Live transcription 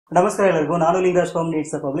ನಮಸ್ಕಾರ ಎಲ್ಲರಿಗೂ. ನಾನು ಲಿಂಗರಾಜ್ ಫ್ರಮ್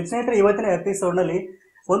ನೀಡ್ಸ್ ಪಬ್ಲಿಕ್. ಸ್ನೇಹಿತರೆ, ಇವತ್ತಿನ ಎಪಿಸೋಡ್ ನಲ್ಲಿ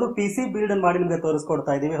ಒಂದು ಪಿಸಿ ಬಿಲ್ಡ್ ಅನ್ನು ಮಾಡಿ ನಿಮಗೆ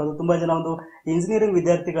ತೋರಿಸ್ಕೊಡ್ತಾ ಇದೀವಿ. ಅದು ತುಂಬಾ ಜನ ಒಂದು ಇಂಜಿನಿಯರಿಂಗ್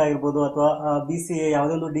ವಿದ್ಯಾರ್ಥಿಗಳಾಗಿರ್ಬೋದು ಅಥವಾ BCA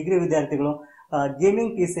ಯಾವುದೇ ಒಂದು ಡಿಗ್ರಿ ವಿದ್ಯಾರ್ಥಿಗಳು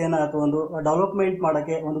ಗೇಮಿಂಗ್ ಪಿಸಿಯನ್ನ ಅಥವಾ ಒಂದು ಡೆವಲಪ್ಮೆಂಟ್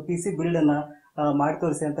ಮಾಡಕ್ಕೆ ಒಂದು ಪಿಸಿ ಬಿಲ್ಡ್ ಅನ್ನ ಮಾಡಿ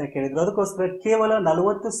ತೋರಿಸಿ ಅಂತ ಕೇಳಿದ್ರು. ಅದಕ್ಕೋಸ್ಕರ ಕೇವಲ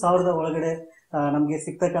 40,000 ಒಳಗಡೆ ನಮಗೆ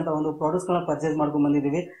ಸಿಗ್ತಕ್ಕಂಥ ಒಂದು ಪ್ರಾಡಕ್ಟ್ಸ್ ಗಳನ್ನ ಪರ್ಚೇಸ್ ಮಾಡ್ಕೊಂಡ್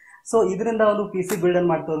ಬಂದಿದ್ದೀವಿ. ಸೊ ಇದರಿಂದ ಒಂದು ಪಿಸಿ ಬಿಲ್ಡ್ ಅನ್ನು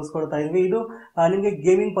ಮಾಡಿ ತೋರಿಸ್ಕೊಡ್ತಾ ಇದ್ವಿ. ಇದು ನಿಮಗೆ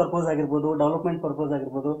ಗೇಮಿಂಗ್ ಪರ್ಪಸ್ ಆಗಿರ್ಬೋದು, ಡೆವಲಪ್ಮೆಂಟ್ ಪರ್ಪಸ್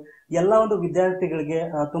ಆಗಿರ್ಬೋದು, ಎಲ್ಲ ಒಂದು ವಿದ್ಯಾರ್ಥಿಗಳಿಗೆ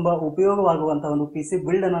ತುಂಬಾ ಉಪಯೋಗವಾಗುವಂತಹ ಒಂದು ಪಿಸಿ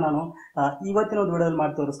ಬಿಲ್ಡ್ ಅನ್ನ ನಾನು ಇವತ್ತಿನ ಒಂದು ವಿಡಿಯೋದಲ್ಲಿ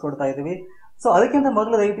ಮಾಡಿ ತೋರಿಸ್ಕೊಡ್ತಾ ಇದ್ದೀವಿ. ಸೊ ಅದಕ್ಕಿಂತ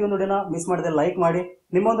ಮೊದಲು ದಯವಿಟ್ಟು ಒಂದು ವಿಡಿಯೋನ ಮಿಸ್ ಮಾಡದೆ ಲೈಕ್ ಮಾಡಿ.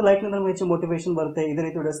 ನಿಮ್ಮ ಒಂದು ಲೈಕ್ ನಿಂದ ಹೆಚ್ಚು ಮೋಟಿವೇಶನ್ ಬರುತ್ತೆ. ಇದೇ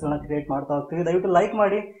ರೀತಿ ವಿಡಿಯೋಸ್ ಗಳನ್ನ ಕ್ರಿಯೇಟ್ ಮಾಡ್ತಾ ಹೋಗ್ತೀವಿ. ದಯವಿಟ್ಟು ಲೈಕ್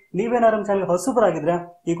ಮಾಡಿ. ನೀವೇನಾದ್ರು ನಮ್ಮ ಚಾನಲ್ ಹೊಸಬರಾಗಿದ್ರೆ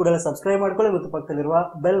ಈ ಕೂಡಲೇ ಸಬ್ಸ್ಕ್ರೈಬ್ ಮಾಡ್ಕೊಳ್ಳಿ ಮತ್ತು ಪಕ್ಕದಲ್ಲಿರುವ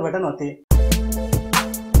ಬೆಲ್ ಬಟನ್ ಒತ್ತಿ.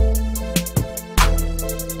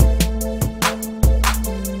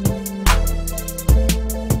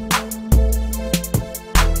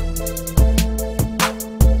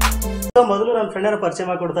 ಮೊದಲು ನನ್ನ ಫ್ರೆಂಡ್ ಅನ್ನ ಪರಿಚಯ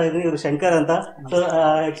ಮಾಡ್ಕೊಡ್ತಾ ಇದ್ದೀನಿ. ಇವರು ಶಂಕರ್ ಅಂತ. ಸೊ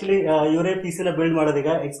ಆಕ್ಚುಲಿ ಇವರೇ ಪಿಸಿ ನ ಬಿಲ್ಡ್ ಮಾಡೋದೀಗ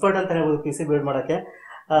ಎಕ್ಸ್ಪರ್ಟ್ ಅಂತ ಹೇಳ್ಬೋದು ಪಿಸಿ ಬಿಲ್ಡ್ ಮಾಡಕ್ಕೆ.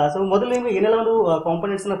 ಸೊ ಮೊದಲು ನಿಮ್ಗೆ ಏನೆಲ್ಲ ಒಂದು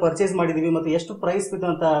ಕಾಂಪೋನೆಂಟ್ಸ್ ನ ಪರ್ಚೇಸ್ ಮಾಡಿದೀವಿ ಮತ್ತು ಎಷ್ಟು ಪ್ರೈಸ್ ಬಿತ್ತು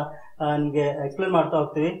ಅಂತ ನಿಮ್ಗೆ ಎಕ್ಸ್ಪ್ಲೇನ್ ಮಾಡ್ತಾ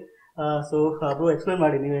ಹೋಗ್ತೀವಿ. ಸೊ ಅದು ಎಕ್ಸ್ಪ್ಲೇನ್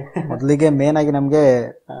ಮಾಡಿ ನೀವೇ. ಮೊದಲಿಗೆ ಮೇನ್ ಆಗಿ ನಮ್ಗೆ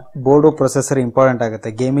ಬೋರ್ಡು ಪ್ರೊಸೆಸರ್ ಇಂಪಾರ್ಟೆಂಟ್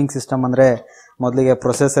ಆಗುತ್ತೆ. ಗೇಮಿಂಗ್ ಸಿಸ್ಟಮ್ ಅಂದ್ರೆ ಮೊದಲಿಗೆ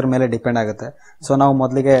ಪ್ರೊಸೆಸರ್ ಮೇಲೆ ಡಿಪೆಂಡ್ ಆಗುತ್ತೆ. ಸೊ ನಾವು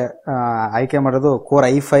ಮೊದಲಿಗೆ ಆಯ್ಕೆ ಮಾಡೋದು core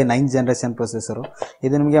i5 9th generation processor.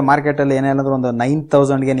 ಇದು ನಿಮಗೆ ಮಾರ್ಕೆಟ್ ಅಲ್ಲಿ ಏನೇನಾದ್ರೂ ಒಂದು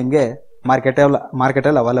 9,000ಗೆ ನಿಮ್ಗೆ ಮಾರ್ಕೆಟ್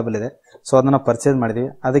ಅಲ್ಲಿ ಅವೈಲೇಬಲ್ ಇದೆ. ಸೊ ಅದನ್ನ ಪರ್ಚೇಸ್ ಮಾಡಿದ್ವಿ.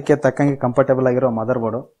 ಅದಕ್ಕೆ ತಕ್ಕಂಗೆ ಕಂಫರ್ಟೇಬಲ್ ಆಗಿರೋ ಮದರ್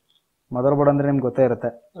ಬೋರ್ಡ್ ಅಂದ್ರೆ ನಿಮ್ಗೆ ಗೊತ್ತೇ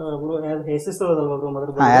ಇರುತ್ತೆ.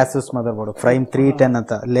 Asus ಮದರ್ ಬೋರ್ಡ್ ಪ್ರೈಮ್ 310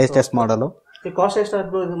 ಅಂತ ಲೇಟೆಸ್ಟ್ ಮಾಡಲ್. ಕಾಸ್ಟ್ ಎಷ್ಟು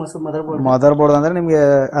ಮದರ್ ಬೋರ್ಡ್ ಅಂದ್ರೆ ನಿಮ್ಗೆ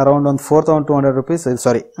ಅರೌಂಡ್ ಒಂದು 4,200 ರುಪೀಸ್,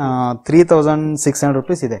 ಸಾರಿ 3,600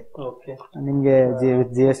 ರುಪೀಸ್ ಇದೆ. ನಿಮ್ಗೆ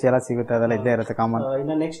GST ಎಲ್ಲ ಸಿಗುತ್ತೆ, ಅದೆಲ್ಲ ಇದ್ದೇ ಇರುತ್ತೆ common.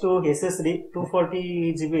 Next SSD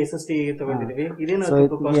 240GB SSD ತಗೊಂಡಿದೀವಿ.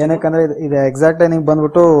 ಏನಕ್ಕಂದ್ರೆ ಇದು ಎಕ್ಸಾಕ್ಟ್ ನಿಮ್ಗೆ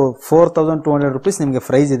ಬಂದ್ಬಿಟ್ಟು 4,200 ರುಪೀಸ್ ನಿಮ್ಗೆ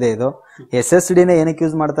ಪ್ರೈಸ್ ಇದೆ. ಇದು SSD ನೇ ಏನಕ್ಕೆ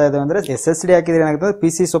ಯೂಸ್ ಮಾಡ್ತಾ ಇದ್ದೇವೆ ಅಂದ್ರೆ SSD ಹಾಕಿದ್ರೆ ಏನಾಗುತ್ತೆ,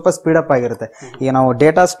 PC ಸ್ವಲ್ಪ ಸ್ಪೀಡ್ ಅಪ್ ಆಗಿರುತ್ತೆ. ಈಗ ನಾವು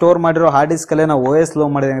ಡೇಟಾ ಸ್ಟೋರ್ ಮಾಡಿರೋ ಹಾರ್ಡ್ ಡಿಸ್ಕ್ ಅಲ್ಲೇ ನಾವು OS ಲೋ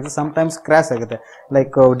ಮಾಡಿದ್ರೆ ಸಮ್ ಟೈಮ್ಸ್ ಕ್ರಾಶ್ ಆಗುತ್ತೆ.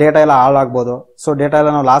 ಲೈಕ್ ಡೇಟಾ ಎಲ್ಲ ಹಾಳಾಗಬಹುದು. ಸೊ ಡೇಟಾ ಎಲ್ಲ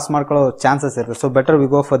ನಾವು ಲಾಸ್ ಮಾಡ್ಕೊಳ್ಳೋ ಚಾನ್ಸಸ್ ಇರುತ್ತೆ. So better we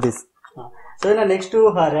go for this. So ಇನ್ನು ನೆಕ್ಸ್ಟ್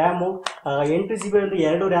ರ್ಯಾಮ್ 8GB ಒಂದು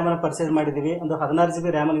 2 ರ್ಯಾಮ್ ಅನ್ನು ಪರ್ಚೇಸ್ ಮಾಡಿದೀವಿ. ಒಂದು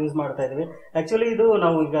 16GB ರ್ಯಾಮ್ ಅನ್ನು ಯೂಸ್ ಮಾಡ್ತಾ ಇದೀವಿ. ಆಕ್ಚುಲಿ ಇದು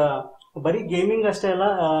ನಾವು ಈಗ ಬರೀ ಗೇಮಿಂಗ್ ಅಷ್ಟೇ ಅಲ್ಲ,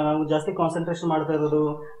 ನಾವು ಜಾಸ್ತಿ ಕಾನ್ಸಂಟ್ರೇಷನ್ ಮಾಡ್ತಾ ಇರೋದು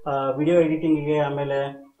ವಿಡಿಯೋ ಎಡಿಟಿಂಗ್ ಗೆ, ಆಮೇಲೆ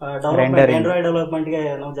ಆಂಡ್ರಾಯ್ಡ್ ಡೆವಲಪ್ಮೆಂಟ್ ಗೆ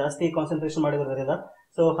ನಾವು ಜಾಸ್ತಿ ಕಾನ್ಸಂಟ್ರೇಷನ್ ಮಾಡಿರೋದ್ರಿಂದ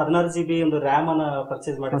ಸೊ 16GB ಒಂದು ರ್ಯಾಮ್ ಅನ್ನ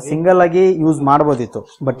ಪರ್ಚೇಸ್ ಮಾಡಿದ್ವಿ. ಸಿಂಗಲ್ ಆಗಿ ಯೂಸ್ ಮಾಡಬಹುದಿತ್ತು,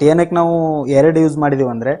 ಬಟ್ ಏನಕ್ಕೆ ನಾವು 2 ಯೂಸ್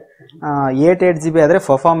ಮಾಡಿದೀವಿ ಅಂದ್ರೆ 8GB ಆದ್ರೆ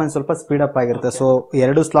ಪರ್ಫಾರ್ಮೆನ್ಸ್ ಸ್ವಲ್ಪ ಸ್ಪೀಡ್ ಅಪ್ ಆಗಿರುತ್ತೆ. ಸೊ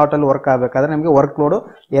 2 ಸ್ಲಾಟ್ ಅಲ್ಲಿ ವರ್ಕ್ ಆಗಬೇಕಾದ್ರೆ ನಮಗೆ ವರ್ಕ್ ಲೋಡ್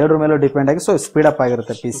 2 ಮೇಲೂ ಡಿಪೆಂಡ್ ಆಗಿ ಸೊ ಸ್ಪೀಡ್ ಅಪ್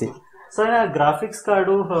ಆಗಿರುತ್ತೆ PC. So graphics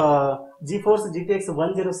card GeForce GTX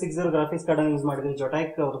 1060 graphics card ಅನ್ನು ಯೂಸ್ ಮಾಡಿದ್ವಿ,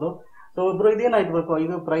 ZOTAC ಅವ್ರದ್ದು. ಸೊ ಇಬ್ರು ಇದೇನಾಯ್ತು,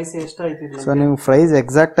 ಇದು ಪ್ರೈಸ್ ಎಷ್ಟಾಯ್ತು? ಸೊ ನೀವು ಪ್ರೈಸ್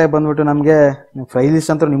ಎಕ್ಸಾಕ್ಟ್ ಆಗಿ ಬಂದ್ಬಿಟ್ಟು ನಮ್ಗೆ ಪ್ರೈಸ್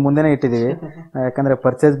ಲಿಸ್ಟ್ ಅಂತ ನಿಮ್ ಮುಂದೆನೆ ಇಟ್ಟಿದೀವಿ, ಯಾಕಂದ್ರೆ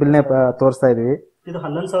ಪರ್ಚೇಸ್ ಬಿಲ್ ನೇ ತೋರಿಸ್ತಾ ಇದೀವಿ. ಇದು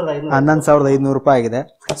 11,500 ರೂಪಾಯಿ ಆಗಿದೆ.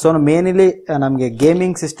 ಸೊ ಮೇನ್ ಇಲ್ಲಿ ನಮ್ಗೆ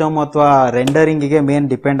ಗೇಮಿಂಗ್ ಸಿಸ್ಟಮ್ ಅಥವಾ ರೆಂಡರಿಂಗ್ ಗೆ ಮೇನ್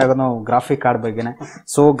ಡಿಪೆಂಡ್ ಆಗೋದು ನಾವು graphic card ಬಗ್ಗೆನೆ.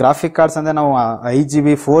 So graphic cards ಅಂದ್ರೆ ನಾವು 5GB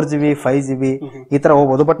 4GB 5GB ಈ ತರ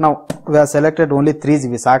ಹೋಗ್ಬೋದು. ಬಟ್ ನಾವು ಸೆಲೆಕ್ಟೆಡ್ ಓನ್ಲಿ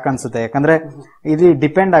 3GB ಸಾಕು ಅನ್ಸುತ್ತೆ. ಯಾಕಂದ್ರೆ ಇದು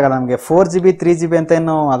ಡಿಪೆಂಡ್ ಆಗಲ್ಲ ನಮ್ಗೆ 4GB 3GB ಅಂತ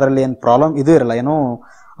ಏನು ಅದರಲ್ಲಿ ಏನ್ ಪ್ರಾಬ್ಲಮ್ ಇದು ಇರಲ್ಲ. ಏನು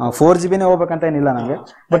 4GB ನೇ ಹೋಗ್ಬೇಕಂತ ಏನಿಲ್ಲ ನಮ್ಗೆ.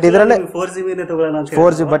 ಬಟ್ ಇದರಲ್ಲಿ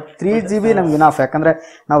 4GB ಬಟ್ 3GB ನಮ್ಗೆ ಇನಫ್. ಯಾಕಂದ್ರೆ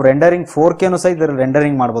ನಾವು ರೆಂಡರಿಂಗ್ 4K ಸಹ ಇದ್ರಲ್ಲಿ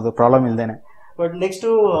ರೆಂಡರಿಂಗ್ ಮಾಡಬಹುದು ಪ್ರಾಬ್ಲಮ್ ಇಲ್ದೇನೆ. ಬಟ್ ನೆಕ್ಸ್ಟ್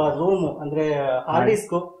ರೂಮ್ ಅಂದ್ರೆ hard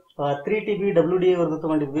disk 3TB WD ವರ್ದು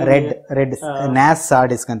ತಗೊಂಡಿದ್ವಿ. Red NAS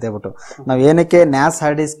hard disk ಅಂತ ಹೇಳ್ಬಿಟ್ಟು. ನಾವು ಏನಕ್ಕೆ NAS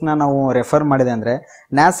ಹಾರ್ಡ್ ಡಿಸ್ಕ್ ನ ನಾವು ರೆಫರ್ ಮಾಡಿದೆ ಅಂದ್ರೆ,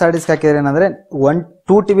 NAS ಹಾರ್ಡ್ ಡಿಸ್ಕ್ ಹಾಕಿದ್ರೆ ಏನಂದ್ರೆ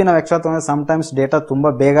 2TB ನಾವು ಎಕ್ಸ್ಟ್ರಾ ತಗೊಂಡ್ರೆ ಸಮ್ ಟೈಮ್ಸ್ ಡೇಟಾ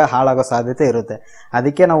ತುಂಬಾ ಬೇಗ ಹಾಳಾಗೋ ಸಾಧ್ಯತೆ ಇರುತ್ತೆ.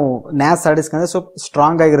 ಅದಕ್ಕೆ ನಾವು NAS ಹಾರ್ಡ್ ಡಿಸ್ಕ್ ಅಂದ್ರೆ ಸ್ವಲ್ಪ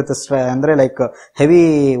ಸ್ಟ್ರಾಂಗ್ ಆಗಿರುತ್ತೆ. ಅಂದ್ರೆ ಲೈಕ್ ಹೆವಿ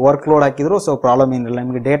ವರ್ಕ್ ಲೋಡ್ ಹಾಕಿದ್ರು ಸೊ ಪ್ರಾಬ್ಲಮ್ ಏನಿಲ್ಲ,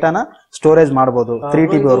 ನಿಮ್ಗೆ ಡೇಟಾನ ಸ್ಟೋರೇಜ್ ಮಾಡಬಹುದು.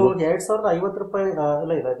 3TB 2,050 ರೂಪಾಯಿ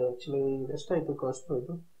ಎಲ್ಲ ಇದೆ. ಆಕ್ಚುಲಿ ಎಷ್ಟಾಯ್ತು ಕಾಸ್ಟ್?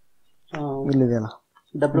 ಇದು ಇಲ್ಲಿದೆಯಲ್ಲ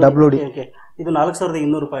WD. ಇದು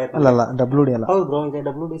 4,200 ರೂಪಾಯಿ. ಅಲ್ಲ WD ಅಲ್ಲ. ಹೌದು ಬ್ರೋ, ಇದೆ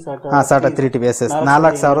WD SATA 3TB SS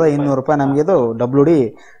 4,200 ರೂಪಾಯಿ ನಮ್ಗೆ ಇದು WD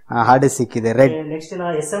ಹಾರ್ಡ್ ಡಿಸ್ಕ್ ಸಿಕ್ಕಿದೆ. ರೆಡ್. ನೆಕ್ಸ್ಟ್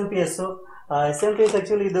SMPS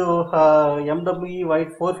ಆಕ್ಚುಲಿ ಇದು MWE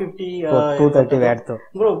white 450 230 watt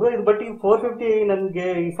bro. But ಈ 450 ನಮಗೆ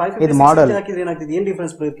ಈ 550 ಇದು ಮಾಡೆಲ್ ಹಾಕಿದ್ರೆ ಏನಾಗ್ತಿದೆ, ಏನ್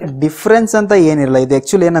ಡಿಫರೆನ್ಸ್ ಬರುತ್ತೆ? ಡಿಫರೆನ್ಸ್ ಅಂತ ಏನಿರಲ್ಲ. ಇದು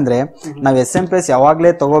ಆಕ್ಚುಲಿ ಏನಂದ್ರೆ ನಾವು SMPS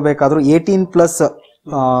ಯಾವಾಗ್ಲೇ ತಗೋಬೇಕಾದ್ರೂ 18+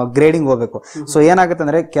 ಗ್ರೇಡಿಂಗ್ ಹೋಗ್ಬೇಕು. ಸೊ ಏನಾಗುತ್ತೆ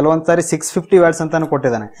ಅಂದ್ರೆ ಕೆಲವೊಂದ್ಸಾರಿ 650 ವ್ಯಾಟ್ಸ್ ಅಂತಾನು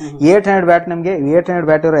ಕೊಟ್ಟಿದ್ದಾನೆ. 800 ವ್ಯಾಟ್ ನಮಗೆ 800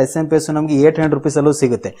 ವ್ಯಾಟ್ ಇರೋ SMPS ನಮಗೆ 800 ರೂಪೀಸ್ ಅಲ್ಲೂ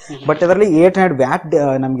ಸಿಗುತ್ತೆ. ಬಟ್ ಅದರಲ್ಲಿ 800 ವ್ಯಾಟ್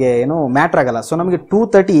ನಮಗೆ ಏನು ಮ್ಯಾಟರ್ ಆಗಲ್ಲ. ಸೊ ನಮಗೆ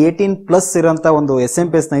 230 18+ ಇರೋಂತ ಒಂದು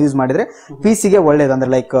SMPS ನ ಯೂಸ್ ಮಾಡಿದ್ರೆ PC ಗೆ ಒಳ್ಳೇದು.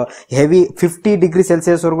 ಅಂದ್ರೆ ಲೈಕ್ ಹೆವಿ 50 ಡಿಗ್ರಿ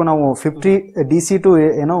ಸೆಲ್ಸಿಯಸ್ ವರೆಗೂ ನಾವು 50 DC ಟು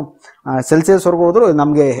ಏನೋ ಸೆಲ್ಸಿಯಸ್ ವರೆಗೂ ಹೋದ್ರು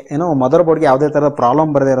ನಮ್ಗೆ ಏನೋ ಮದರ್ ಬೋರ್ಡ್ಗೆ ಯಾವುದೇ ತರ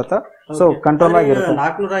ಪ್ರಾಬ್ಲಮ್ ಬರದೇ ಇರುತ್ತೆ. ಸೊ ಕಂಟ್ರೋಲ್ ಆಗಿರುತ್ತೆ.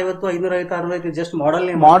 450, 550, 650 ಜಸ್ಟ್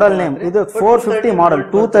ಮಾಡೆಲ್ ನೇಮ್ ಇದು 450 ಮಾಡೆಲ್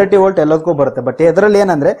 230 ವೋಲ್ಟ್ ಎಲ್ಲದಕ್ಕೂ ಬರುತ್ತೆ. ಬಟ್ ಇದರಲ್ಲಿ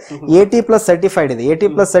ಏನಂದ್ರೆ 80+ ಸರ್ಟಿಫೈಡ್ ಇದೆ.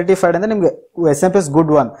 80+ ಸರ್ಟಿಫೈಡ್ ಅಂದ್ರೆ ನಿಮ್ಗೆ SMPS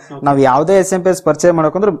ಗುಡ್ ಒನ್. ನಾವು ಯಾವುದೇ SMPS ಪರ್ಚೇಸ್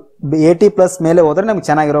ಮಾಡಬೇಕಂದ್ರೆ 80+ ಮೇಲೆ ಹೋದ್ರೆ ನಮ್ಗೆ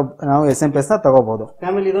ಚೆನ್ನಾಗಿರೋ ನಾವು SMPS ನ ತಗೋಬಹುದು.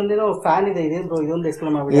 ಫ್ಯಾನ್ ಇದೆ,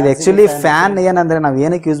 ಇದು ಆಕ್ಚುಲಿ ಫ್ಯಾನ್ ಏನಂದ್ರೆ ನಾವ್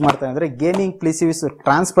ಏನಕ್ಕೆ ಯೂಸ್ ಮಾಡ್ತೇವೆ ಅಂದ್ರೆ ಗೇಮಿಂಗ್ ಪ್ಲೇಸ್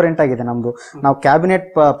ಟ್ರಾನ್ಸ್ಪರೆಂಟ್ ಆಗಿದೆ ನಮ್ದು. ನಾವು ಕ್ಯಾಬಿನೆಟ್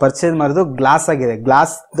ಪರ್ಚೇಸ್ ಮಾಡಿದ್ದು ಗ್ಲಾಸ್ ಆಗಿದೆ,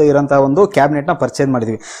 ಗ್ಲಾಸ್ ಇರೋಂತ ಒಂದು ಕ್ಯಾಬಿನೆಟ್ ನ ಪರ್ಚೇಸ್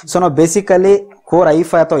ಮಾಡಿದ್ವಿ. ಸೊ ನಾವು ಬೇಸಿಕಲಿ ಕೋರ್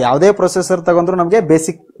i5 ಅಥವಾ ಯಾವುದೇ ಪ್ರೊಸೆಸರ್ ತಗೊಂಡ್ರು ನಮಗೆ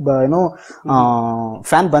ಬೇಸಿಕ್ ಏನು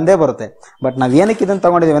ಫ್ಯಾನ್ ಬಂದೇ ಬರುತ್ತೆ. ಬಟ್ ನಾವ್ ಏನಕ್ಕೆ ಇದನ್ನ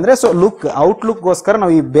ತಗೊಂಡಿದೀವಿ ಅಂದ್ರೆ ಸೊ ಔಟ್ ಲುಕ್ ಗೋಸ್ಕರ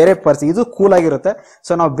ನಾವು ಈ ಬೇರೆ ಇದು ಕೂಲ್ ಆಗಿರುತ್ತೆ.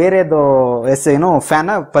 ಸೊ ನಾವು ಬೇರೆದು ಏನು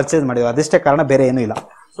ಫ್ಯಾನ್ ಪರ್ಚೇಸ್ ಮಾಡಿದ್ವಿ, ಅದಷ್ಟೇ ಕಾರಣ, ಬೇರೆ ಏನೂ ಇಲ್ಲ.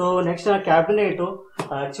 So next cabinet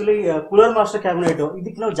actually cooler master cabinet,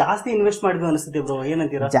 ಇದಕ್ಕೆ ನಾವು ಜಾಸ್ತಿ ಇನ್ವೆಸ್ಟ್ ಮಾಡಿದ್ವಿ ಅನಿಸುತ್ತೆ ಬ್ರೋ,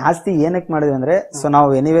 ಏನಂತೀರಾ? ಜಾಸ್ತಿ ಏನಕ್ಕೆ ಮಾಡಿದ್ವಿ ಅಂದ್ರೆ ಸೊ ನಾವು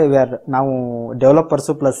ಎನಿವೇ ನಾವು ಡೆವಲಪರ್ಸ್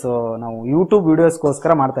ಪ್ಲಸ್ ನಾವು ಯೂಟ್ಯೂಬ್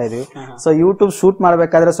ವಿಡಿಯೋಸ್ಗೋಸ್ಕರ ಮಾಡ್ತಾ ಇದೀವಿ. ಸೊ ಯೂಟ್ಯೂಬ್ ಶೂಟ್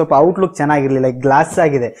ಮಾಡ್ಬೇಕಾದ್ರೆ ಸ್ವಲ್ಪ ಔಟ್ಲುಕ್ ಚೆನ್ನಾಗಿರ್ಲಿಲ್ಲ. ಗ್ಲಾಸ್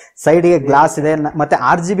ಆಗಿದೆ, ಸೈಡ್ ಗೆ ಗ್ಲಾಸ್ ಇದೆ, ಮತ್ತೆ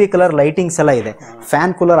RGB ಕಲರ್ ಲೈಟಿಂಗ್ಸ್ ಎಲ್ಲ ಇದೆ.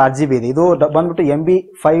 ಫ್ಯಾನ್ ಕೂಲರ್ RGB ಇದೆ. ಇದು ಬಂದ್ಬಿಟ್ಟು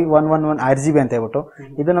MB5111 RGB ಅಂತ ಹೇಳ್ಬಿಟ್ಟು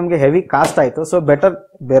ಇದು ನಮ್ಗೆ ಹೆವಿ ಕಾಸ್ಟ್ ಆಯ್ತು. ಸೊ ಬೆಟರ್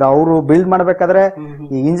ಬೇರೆ ಅವರು ಬಿಲ್ಡ್ ಮಾಡ್ಬೇಕಾದ್ರೆ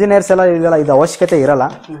ಈ ಇಂಜಿನಿಯರ್ಸ್ ಎಲ್ಲ ಇದೆಲ್ಲ ಇದು ಅವಶ್ಯಕತೆ ಇರಲ್ಲ.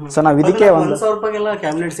 ಸೊ ನಾವ್ ಇದಕ್ಕೆ ಒಂದು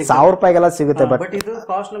 1,000 ರೂಪಾಯಿಗೆಲ್ಲ ಸಿಗುತ್ತೆ. ಬಟ್ ಇದು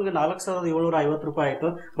ಕಾಸ್ಟ್ ನಮ್ಗೆ 4,750 ರೂಪಾಯಿ ಆಯ್ತು.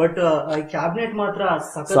 ಬಟ್ ಕ್ಯಾಬಿನೆಟ್ ಮಾತ್ರ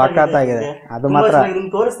ಸಖತ್ತಾಗಿದೆ. ಅದು ಮಾತ್ರ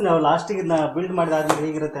ತೋರಿಸ್ತೀನಿ ನಾವು ಲಾಸ್ಟ್ ಬಿಲ್ಡ್ ಮಾಡಿದಾದ್ಮೇಲೆ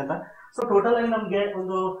ಹೇಗಿರುತ್ತೆ ಅಂತ. ಸೊ ಟೋಟಲ್ ಆಗಿ ನಮ್ಗೆ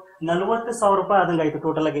ಒಂದು 40,000 ರೂಪಾಯಿ ಆದಂಗೆ ಆಯ್ತು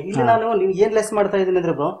ಟೋಟಲ್ ಆಗಿ. ಇಲ್ಲಿ ನಾನು ನಿಮ್ಗೆ ಏನ್ ಲೆಸ್ ಮಾಡ್ತಾ ಇದ್ದೀನಿ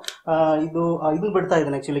ಅಂದ್ರೆ ಬ್ರೋ, ಇದು ಬಿಡ್ತಾ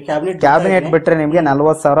ಇದ್ದೀನಿ ಆಕ್ಚುಲಿ ಕ್ಯಾಬಿನೆಟ್ ಬಿಟ್ರೆ ನಿಮ್ಗೆ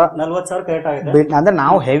 40,000 ಕರೆಕ್ಟ್ ಆಗಿದೆ. ಅಂದ್ರೆ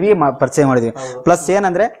ನಾವು ಹೆವಿ ಪರ್ಚೇಸ್ ಮಾಡಿದ್ವಿ. ಪ್ಲಸ್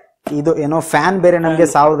ಏನಂದ್ರೆ ಇದು ಏನೋ ಫ್ಯಾನ್ ಬೇರೆ ನಮ್ಗೆ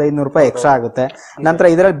 1,500 ರೂಪಾಯಿ ಎಕ್ಸ್ಟ್ರಾ ಆಗುತ್ತೆ. ನಂತರ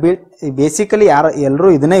ಇದರಲ್ಲಿ ಬೇಸಿಕಲಿ ಎಲ್ಲರೂ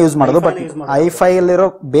ಇದನ್ನೇ ಯೂಸ್ ಮಾಡೋದು. ಬಟ್ i5 ಅಲ್ಲಿರೋ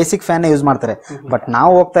ಬೇಸಿಕ್ ಫ್ಯಾನ್ ಯೂಸ್ ಮಾಡ್ತಾರೆ. ಬಟ್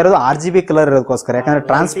ನಾವು ಹೋಗ್ತಾ ಇರೋದು RGB ಕಲರ್ ಇರೋದಕ್ಕೋಸ್ಕರ, ಯಾಕಂದ್ರೆ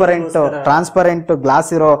ಟ್ರಾನ್ಸ್ಪರೆಂಟ್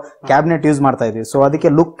ಗ್ಲಾಸ್ ಇರೋ ಕ್ಯಾಬಿನೆಟ್ ಯೂಸ್ ಮಾಡ್ತಾ ಇದೀವಿ. ಸೊ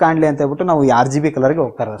ಅದಕ್ಕೆ ಲುಕ್ ಕಾಣ್ಲಿ ಅಂತ ಹೇಳ್ಬಿಟ್ಟು ನಾವು RGB ಕಲರ್ ಗೆ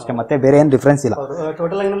ಹೋಗ್ತಾ ಇರೋದು ಅಷ್ಟೇ, ಮತ್ತೆ ಬೇರೆ ಏನ್ ಡಿಫ್ರೆನ್ಸ್ ಇಲ್ಲ.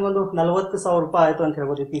 ಟೋಟಲ್ ಆಗಿ ನಮ್ಗೊಂದು 40,000 ರೂಪಾಯಿ ಆಯ್ತು ಅಂತ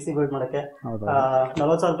ಹೇಳ್ಬೋದು PC ಬಿಲ್ಡ್ ಮಾಡಕ್ಕೆ.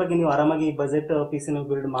 40,000 ರೂಪಾಯಿಗೆ ನೀವು ಆರಾಮಾಗಿ ಬಜೆಟ್ PC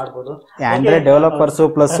ಬಿಲ್ಡ್ ಮಾಡಬಹುದು. ಅಂದ್ರೆ ಡೆವಲಪರ್ಸ್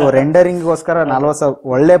ಪ್ಲಸ್ ರೆಂಡರಿಂಗ್ ಗೋಸ್ಕರ 40,000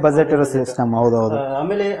 ಒಳ್ಳೆ ಬಜೆಟ್ ಇರೋ ಸಿಸ್ಟಮ್. ಹೌದೌದು.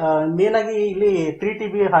 ಆಮೇಲೆ ಮೇನ್ ಆಗಿ ಇಲ್ಲಿ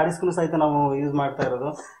 3TB ಹಾರ್ಡ್ ಡಿಸ್ಕ್ ಸಹಿತ ನಾವು ಯೂಸ್ ಮಾಡ್ತಾ ಇರೋದು.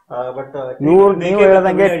 ಬಟ್ ನೀವು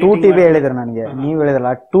ಹೇಳದಂಗೆ 2TB ಹೇಳಿದ್ರೆ ನನಗೆ, ನೀವು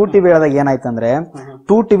ಹೇಳಿದ್ರಲ್ಲ 2TB ಹೇಳಿದಾಗ ಏನಾಯ್ತಂದ್ರೆ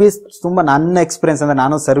 2TB ತುಂಬಾ ನನ್ನ ಎಕ್ಸ್ಪೀರಿಯನ್ಸ್ ಅಂದ್ರೆ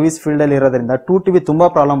ನಾನು ಸರ್ವಿಸ್ ಫೀಲ್ಡ್ ಅಲ್ಲಿ ಇರೋದ್ರಿಂದ 2TB ತುಂಬಾ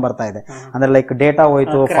ಪ್ರಾಬ್ಲಮ್ ಬರ್ತಾ ಇದೆ. ಅಂದ್ರೆ ಲೈಕ್ ಡೇಟಾ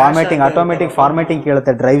ಹೋಯ್ತು, ಫಾರ್ಮೇಟಿಂಗ್ ಆಟೋಮೆಟಿಕ್ ಫಾರ್ಮೇಟಿಂಗ್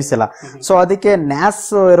ಕೇಳುತ್ತೆ, ಡ್ರೈವ್ಸ್ ಎಲ್ಲ. ಸೊ ಅದಕ್ಕೆ NAS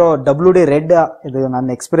ಇರೋ WD ರೆಡ್, ಇದು ನನ್ನ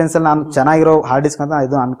ಎಕ್ಸ್ಪೀರಿಯನ್ಸ್ ಅಲ್ಲಿ ನಾನು ಚೆನ್ನಾಗಿರೋ ಹಾರ್ಡ್ ಡಿಸ್ಕ್ ಅಂತ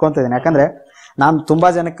ಇದು ಅನ್ಕೊಂತ ಇದ್ದೀನಿ. ಯಾಕಂದ್ರೆ ನಾನು ತುಂಬಾ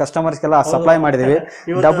ಜನಕ್ಕೆ ಕಸ್ಟಮರ್ಸ್ಗೆಲ್ಲ ಸಪ್ಲೈ ಮಾಡಿದೀವಿ.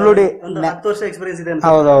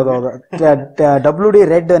 ಹೌದೌದು WD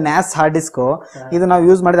red NAS hard disk ಇದು ನಾವು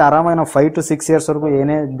ಯೂಸ್ ಮಾಡಿದ್ರೆ ಆರಾಮಾಗಿ ನಾವು 5 to 6 years ವರೆಗೂ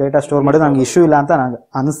ಏನೇ ಡೇಟಾ ಸ್ಟೋರ್ ಮಾಡಿದ್ರೆ ನಮ್ಗೆ ಇಶ್ಯೂ ಇಲ್ಲ ಅಂತ ನಂಗೆ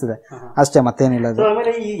ಅನಿಸ್ತಿದೆ ಅಷ್ಟೇ, ಮತ್ತೇನಿಲ್ಲ.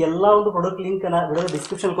 ಆಮೇಲೆ ಈ ಎಲ್ಲಾ ಒಂದು ಪ್ರಾಡಕ್ಟ್ ಲಿಂಕ್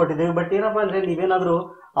ಡಿಸ್ಕ್ರಿಪ್ಷನ್ ಕೊಟ್ಟಿದ್ದೇವೆ. ಬಟ್ ಏನಪ್ಪಾ ಅಂದ್ರೆ ನೀವೇನಾದ್ರೂ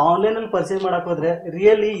ಆನ್ಲೈನ್ ಅಲ್ಲಿ ಪರ್ಚೇಸ್ ಮಾಡಕ್ ಹೋದ್ರೆ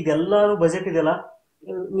ರಿಯಲಿ ಇದೆಲ್ಲ ಬಜೆಟ್ ಇದೆಲ್ಲ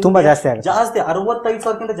ತುಂಬಾ ಜಾಸ್ತಿ ಆಗುತ್ತೆ.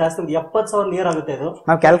 65,000ಕ್ಕಿಂತ ಜಾಸ್ತಿ ಆಗುತ್ತೆ, 70,000 ನಿಯರ್ ಆಗುತ್ತೆ. ಇದು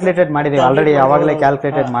ನಾವು ಕ್ಯಾಲ್ಕುಲೇಟೆಡ್ ಮಾಡಿದೀವಿ ಆಲ್ರೆಡಿ, ಯಾವಾಗಲೇ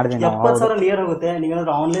ಕ್ಯಾಲ್ಕುಲೇಟೆಡ್ ಮಾಡಿದೀವಿ. 70,000 ನಿಯರ್ ಆಗುತ್ತೆ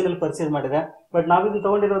ನೀವೇನಾದ್ರೂ ಆನ್ಲೈನ್ ಅಲ್ಲಿ ಪರ್ಚೇಸ್ ಮಾಡಿದ್ರೆ. ಬಟ್ ನಾವಿದು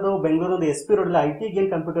ತಗೊಂಡಿರೋದು ಬೆಂಗಳೂರು ಒಂದು SP road IT gain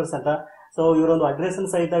computers ಅಂತ. ಸೊ ಇವರೊಂದು ಅಡ್ರೆಸ್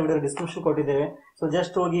ಸಹಿತ ವಿಡಿಯೋ ಡಿಸ್ಕ್ರಿಪ್ಷನ್ ಕೊಟ್ಟಿದ್ದೇವೆ. ಸೊ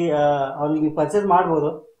ಜಸ್ಟ್ ಹೋಗಿ ಅವ್ರಿಗೆ ಪರ್ಚೇಸ್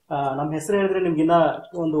ಮಾಡಬಹುದು. ನಮ್ಮ ಹೆಸರು ಹೇಳಿದ್ರೆ ನಿಮ್ಗೆ ಇನ್ನ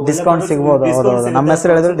ಒಂದು ಡಿಸ್ಕೌಂಟ್ ಸಿಗಬಹುದು. ನಮ್ಮ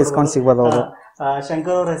ಹೆಸರು ಹೇಳಿದ್ರೆ ಡಿಸ್ಕೌಂಟ್ ಸಿಗಬಹುದು.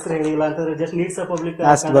 ಶಂಕರ್ ಅವ್ರ ಹೆಸರು ಹೇಳಿಲ್ಲ ಅಂತಂದ್ರೆ ಜಸ್ಟ್ ನೀಡ್ಸ್ ಪಬ್ಲಿಕ್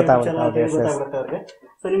ಗೊತ್ತಾಗುತ್ತೆ ಅವ್ರಿಗೆ.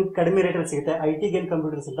 ಸೊ ನಿಮ್ಗೆ ಕಡಿಮೆ ರೇಟ್ ಅಲ್ಲಿ ಸಿಗುತ್ತೆ. IT ಗೇನ್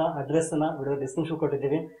ಕಂಪ್ಯೂಟರ್ಸ್ ಅಂತ ಅಡ್ರೆಸ್ ಅನ್ನ ವಿಡಿಯೋ ಡಿಸ್ಕ್ರಿಪ್ಷನ್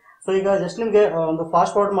ಕೊಟ್ಟಿದ್ದೀವಿ. ಸೊ ಈಗ ಜಸ್ಟ್ ನಿಮ್ಗೆ ಒಂದು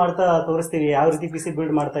ಫಾಸ್ಟ್ ಫಾರ್ವರ್ಡ್ ಮಾಡ್ತಾ ತೋರಿಸ್ತೀವಿ ಯಾವ ರೀತಿ PC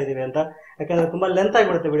ಬಿಲ್ಡ್ ಮಾಡ್ತಾ ಇದೀವಿ ಅಂತ. ಯಾಕಂದ್ರೆ ತುಂಬಾ ಲೆಂತ್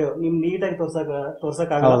ಆಗಿಬಿಡುತ್ತೆ ವಿಡಿಯೋ, ನಿಮ್ ನೀಟಾಗಿ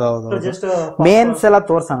ತೋರ್ಸಕ್ ಆಗಲ್ಲ. ಜಸ್ಟ್ ಮೇನ್ಸ್ ಎಲ್ಲ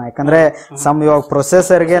ತೋರ್ಸೋಣ. ಯಾಕಂದ್ರೆ ಇವಾಗ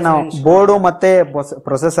ಪ್ರೊಸೆಸರ್ ಗೆ ನಾವು ಬೋರ್ಡು ಮತ್ತೆ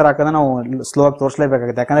ಪ್ರೊಸೆಸರ್ ಹಾಕಿದ್ರೆ ನಾವು ಸ್ಲೋ ಆಗಿ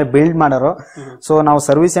ತೋರಿಸಲೇಬೇಕಾಗುತ್ತೆ. ಯಾಕಂದ್ರೆ ಬಿಲ್ಡ್ ಮಾಡೋರು, ಸೊ ನಾವು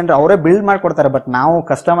ಸರ್ವಿಸ್ ಸೆಂಟರ್ ಅವರೇ ಬಿಲ್ಡ್ ಮಾಡ್ಕೊಡ್ತಾರೆ. ಬಟ್ ನಾವು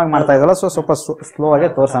ಕಸ್ಟಮ್ ಆಗಿ ಮಾಡ್ತಾ ಇದಲ್ಲ, ಸೊ ಸ್ವಲ್ಪ ಸ್ಲೋ ಆಗಿ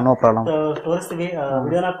ತೋರ್ಸೋಣ, ನೋ ಪ್ರಾಬ್ಲಮ್. ತೋರಿಸ್ತೀವಿ.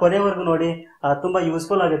 ವಿಡಿಯೋನ ಕೊನೆವರೆಗೂ ನೋಡಿ, ತುಂಬಾ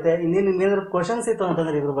ಯೂಸ್ಫುಲ್ ಆಗುತ್ತೆ. ಇನ್ನೇನು ನಿಮ್ಗೇನಾದ್ರು ಕ್ವಶನ್ಸ್ ಇತ್ತು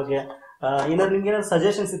ಅಂತಂದ್ರೆ ಇದ್ರ ಬಗ್ಗೆ, ಏನಾದ್ರು ನಿಮ್ಗೆ ಏನಾದ್ರು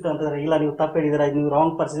ಸಜೆಷನ್ಸ್ ಇತ್ತು ಅಂತಂದ್ರೆ, ಇಲ್ಲ ನೀವು ತಪ್ಪು ಹೇಳಿದಿರ, ನೀವು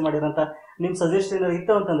ರಾಂಗ್ ಪರ್ಚೇಸ್ ಮಾಡಿರಂತ ನಿಮ್ ಸಜೆಷನ್ ಏನಾದ್ರು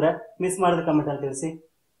ಇತ್ತು ಅಂತಂದ್ರೆ ಮಿಸ್ ಮಾಡಿದ್ರೆ ಕಮೆಂಟ್ ಅಲ್ಲಿ ತಿಳಿಸಿ.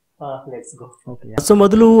 Let's go. ಸೊ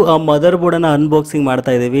ಮೊದಲು ಮದರ್ ಬೋರ್ಡ್ ಅನ್ನ ಅನ್ಬಾಕ್ಸಿಂಗ್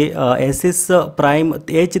ಮಾಡ್ತಾ ಇದೀವಿ. Asus prime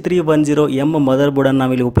H310M mother board ಅನ್ನು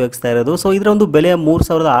ನಾವಿಲ್ಲಿ ಉಪಯೋಗಿಸ್ತಾ ಇರೋದು. ಸೊ ಇದರ ಒಂದು ಬೆಲೆ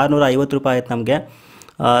 3,650 ರೂಪಾಯಿ ಆಯ್ತು ನಮಗೆ.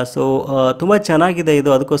 ಸೊ ತುಂಬ ಚೆನ್ನಾಗಿದೆ ಇದು,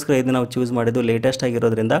 ಅದಕ್ಕೋಸ್ಕರ ಇದು ನಾವು ಚೂಸ್ ಮಾಡಿದ್ದು ಲೇಟೆಸ್ಟ್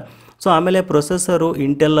ಆಗಿರೋದ್ರಿಂದ. ಸೊ ಆಮೇಲೆ ಪ್ರೊಸೆಸರು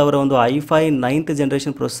ಇಂಟೆಲ್ ಅವರ ಒಂದು i5 9th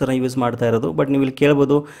ಜನರೇಷನ್ ಪ್ರೊಸೆಸರ್ನ ಯೂಸ್ ಮಾಡ್ತಾ ಇರೋದು. ಬಟ್ ನೀವು ಇಲ್ಲಿ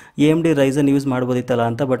ಕೇಳ್ಬೋದು AMD ರೈಸನ್ ಯೂಸ್ ಮಾಡ್ಬೋದಿತ್ತಲ್ಲ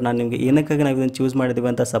ಅಂತ. ಬಟ್ ನಾನು ನಿಮಗೆ ಏನಕ್ಕಾಗಿ ನಾವು ಇದನ್ನು ಚೂಸ್ ಮಾಡಿದ್ದೀವಿ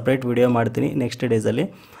ಅಂತ ಸಪ್ರೇಟ್ ವಿಡಿಯೋ ಮಾಡ್ತೀನಿ ನೆಕ್ಸ್ಟ್ ಡೇಸಲ್ಲಿ.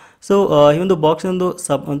 ಸೊ ಈ ಒಂದು ಬಾಕ್ಸ್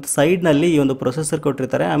ಒಂದು ಸೈಡ್ನಲ್ಲಿ ಈ ಒಂದು ಪ್ರೊಸೆಸರ್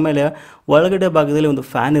ಕೊಟ್ಟಿರ್ತಾರೆ. ಆಮೇಲೆ ಒಳಗಡೆ ಭಾಗದಲ್ಲಿ ಒಂದು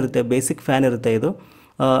ಫ್ಯಾನ್ ಇರುತ್ತೆ, ಬೇಸಿಕ್ ಫ್ಯಾನ್ ಇರುತ್ತೆ. ಇದು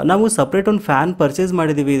ನಾವು ಸಪ್ರೇಟ್ ಒಂದು ಫ್ಯಾನ್ ಪರ್ಚೇಸ್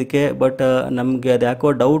ಮಾಡಿದ್ದೀವಿ ಇದಕ್ಕೆ. ಬಟ್ ನಮಗೆ ಅದು ಯಾಕೋ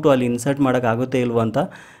ಡೌಟು ಅಲ್ಲಿ ಇನ್ಸರ್ಟ್ ಮಾಡೋಕ್ಕಾಗುತ್ತೆ ಇಲ್ವೋ ಅಂತ.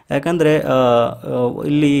 ಯಾಕಂದರೆ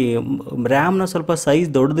ಇಲ್ಲಿ ರ್ಯಾಮ್ನ ಸ್ವಲ್ಪ ಸೈಜ್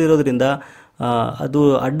ದೊಡ್ಡದಿರೋದ್ರಿಂದ ಅದು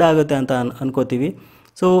ಅಡ್ಡ ಆಗುತ್ತೆ ಅಂತ ಅನ್ಕೋತೀವಿ.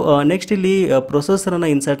 ಸೊ ನೆಕ್ಸ್ಟ್ ಇಲ್ಲಿ ಪ್ರೊಸೆಸರನ್ನು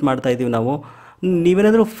ಇನ್ಸರ್ಟ್ ಮಾಡ್ತಾ ಇದ್ದೀವಿ ನಾವು.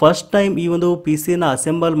 ನೀವೇನಾದರೂ ಫಸ್ಟ್ ಟೈಮ್ ಈ ಒಂದು ಪಿ ಸಿನ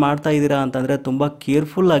ಅಸೆಂಬಲ್ ಮಾಡ್ತಾ ಇದ್ದೀರಾ ಅಂತಂದರೆ ತುಂಬ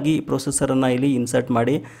ಕೇರ್ಫುಲ್ಲಾಗಿ ಪ್ರೊಸೆಸರನ್ನು ಇಲ್ಲಿ ಇನ್ಸರ್ಟ್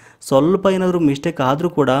ಮಾಡಿ. ಸ್ವಲ್ಪ ಏನಾದರೂ ಮಿಸ್ಟೇಕ್ ಆದರೂ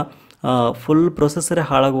ಕೂಡ ಫುಲ್ ಪ್ರೊಸೆಸರೇ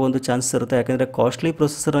ಹಾಳಾಗುವ ಒಂದು ಚಾನ್ಸಸ್ ಇರುತ್ತೆ, ಯಾಕೆಂದರೆ ಕಾಸ್ಟ್ಲಿ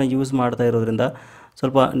ಪ್ರೊಸೆಸರನ್ನು ಯೂಸ್ ಮಾಡ್ತಾ ಇರೋದ್ರಿಂದ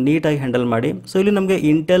ಸ್ವಲ್ಪ ನೀಟಾಗಿ ಹ್ಯಾಂಡಲ್ ಮಾಡಿ. ಸೊ ಇಲ್ಲಿ ನಮಗೆ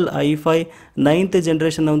ಇಂಟೆಲ್ i5 9th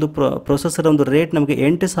ಜನರೇಷನ್ ಒಂದು ಪ್ರೊಸೆಸರ್ ಒಂದು ರೇಟ್ ನಮಗೆ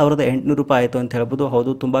 8,800 ರೂಪಾಯಿ ಆಯಿತು ಅಂತ ಹೇಳ್ಬೋದು.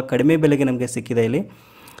 ಹೌದು, ತುಂಬ ಕಡಿಮೆ ಬೆಲೆಗೆ ನಮಗೆ ಸಿಕ್ಕಿದೆ ಇಲ್ಲಿ.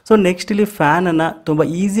 ಸೊ ನೆಕ್ಸ್ಟ್ ಇಲ್ಲಿ ಫ್ಯಾನನ್ನು ತುಂಬ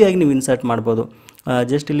ಈಸಿಯಾಗಿ ನೀವು ಇನ್ಸರ್ಟ್ ಮಾಡ್ಬೋದು.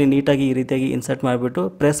 ಜಸ್ಟ್ ಇಲ್ಲಿ ನೀಟಾಗಿ ಈ ರೀತಿಯಾಗಿ ಇನ್ಸರ್ಟ್ ಮಾಡಿಬಿಟ್ಟು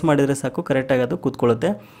ಪ್ರೆಸ್ ಮಾಡಿದರೆ ಸಾಕು, ಕರೆಕ್ಟಾಗಿ ಅದು ಕೂತ್ಕೊಳ್ಳುತ್ತೆ.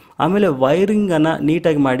 ಆಮೇಲೆ ವೈರಿಂಗನ್ನು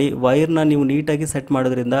ನೀಟಾಗಿ ಮಾಡಿ, ವೈರ್ನ ನೀವು ನೀಟಾಗಿ ಸೆಟ್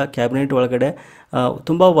ಮಾಡೋದ್ರಿಂದ ಕ್ಯಾಬಿನೆಟ್ ಒಳಗಡೆ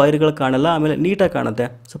ತುಂಬ ವೈರ್ಗಳು ಕಾಣಲ್ಲ, ಆಮೇಲೆ ನೀಟಾಗಿ ಕಾಣುತ್ತೆ.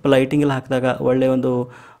 ಸ್ವಲ್ಪ ಲೈಟಿಂಗ್ ಎಲ್ಲ ಹಾಕಿದಾಗ ಒಳ್ಳೆಯ ಒಂದು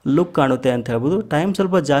ಲುಕ್ ಕಾಣುತ್ತೆ ಅಂತ ಹೇಳ್ಬೋದು. ಟೈಮ್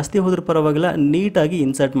ಸ್ವಲ್ಪ ಜಾಸ್ತಿ ಹೋದ್ರೂ ಪರವಾಗಿಲ್ಲ, ನೀಟಾಗಿ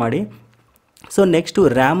ಇನ್ಸರ್ಟ್ ಮಾಡಿ. ಸೊ ನೆಕ್ಸ್ಟು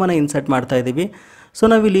ರ್ಯಾಮನ್ನು ಇನ್ಸರ್ಟ್ ಮಾಡ್ತಾ ಇದ್ದೀವಿ. ಸೊ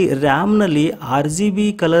ನಾವಿಲ್ಲಿ ರ್ಯಾಮ್ನಲ್ಲಿ RGB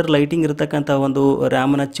ಕಲರ್ ಲೈಟಿಂಗ್ ಇರತಕ್ಕಂಥ ಒಂದು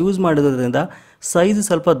ರ್ಯಾಮನ್ನು ಚೂಸ್ ಮಾಡೋದ್ರಿಂದ ಸೈಜ್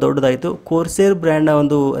ಸ್ವಲ್ಪ ದೊಡ್ಡದಾಯಿತು. ಕೋರ್ಸೇರ್ ಬ್ರ್ಯಾಂಡ್ನ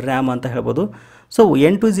ಒಂದು ರ್ಯಾಮ್ ಅಂತ ಹೇಳ್ಬೋದು. ಸೊ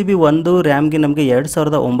 8 GB ಒಂದು ರ್ಯಾಮ್ಗೆ ನಮಗೆ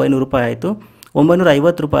 2,900 ರೂಪಾಯಿ ಆಯಿತು,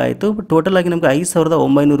 950 ರೂಪಾಯಿ ಆಯಿತು. ಟೋಟಲ್ ಆಗಿ ನಮಗೆ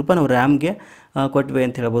 5,900 ರೂಪಾಯಿ ನಾವು ರ್ಯಾಮ್ಗೆ ಕೊಟ್ವಿ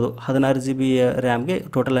ಅಂತ ಹೇಳ್ಬೋದು. 16 GB ರ್ಯಾಮ್ಗೆ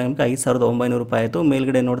ಟೋಟಲ್ ಆಗಿ ನಮಗೆ 5,900 ರೂಪಾಯಿ ಆಯಿತು.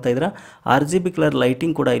 ಮೇಲ್ಗಡೆ ನೋಡ್ತಾ ಇದ್ರೆ RGB ಕಲರ್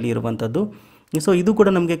ಲೈಟಿಂಗ್ ಕೂಡ ಇಲ್ಲಿ ಇರುವಂಥದ್ದು. ಸೊ ಇದು ಕೂಡ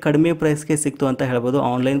ನಮಗೆ ಕಡಿಮೆ ಪ್ರೈಸ್ಗೆ ಸಿಕ್ತು ಅಂತ ಹೇಳ್ಬೋದು,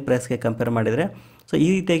 ಆನ್ಲೈನ್ ಪ್ರೈಸ್ಗೆ ಕಂಪೇರ್ ಮಾಡಿದರೆ. ಸೊ ಈ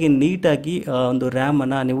ರೀತಿಯಾಗಿ ನೀಟಾಗಿ ಒಂದು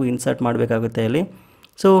ರ್ಯಾಮನ್ನು ನೀವು ಇನ್ಸರ್ಟ್ ಮಾಡಬೇಕಾಗುತ್ತೆ ಇಲ್ಲಿ.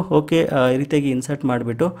 ಸೊ ಓಕೆ, ಈ ರೀತಿಯಾಗಿ ಇನ್ಸರ್ಟ್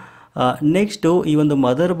ಮಾಡಿಬಿಟ್ಟು ನೆಕ್ಸ್ಟು ಈ ಒಂದು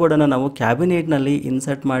ಮದರ್ ಬೋರ್ಡನ್ನು ನಾವು ಕ್ಯಾಬಿನೆಟ್ನಲ್ಲಿ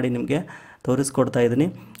ಇನ್ಸರ್ಟ್ ಮಾಡಿ ನಿಮಗೆ ತೋರಿಸ್ಕೊಡ್ತಾ ಇದ್ದೀನಿ.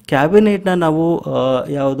 ಕ್ಯಾಬಿನೆಟ್ನ ನಾವು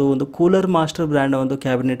ಯಾವುದು ಒಂದು ಕೂಲರ್ ಮಾಸ್ಟರ್ ಬ್ರ್ಯಾಂಡ್ ಒಂದು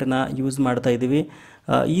ಕ್ಯಾಬಿನೆಟನ್ನು ಯೂಸ್ ಮಾಡ್ತಾ ಇದ್ದೀವಿ.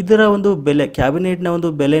 ಇದರ ಒಂದು ಬೆಲೆ, ಕ್ಯಾಬಿನೆಟ್ನ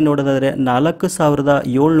ಒಂದು ಬೆಲೆ ನೋಡೋದಾದರೆ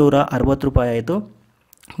 4,760 ರೂಪಾಯಿ ಆಯಿತು.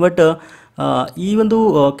 ಬಟ್ ಈ ಒಂದು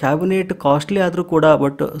ಕ್ಯಾಬಿನೆಟ್ ಕಾಸ್ಟ್ಲಿ ಆದರೂ ಕೂಡ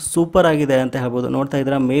ಬಟ್ ಸೂಪರ್ ಆಗಿದೆ ಅಂತ ಹೇಳ್ಬೋದು. ನೋಡ್ತಾ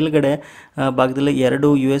ಇದ್ರೆ ಮೇಲ್ಗಡೆ ಭಾಗದಲ್ಲಿ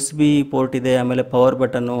 2 USB ಪೋರ್ಟ್ ಇದೆ, ಆಮೇಲೆ ಪವರ್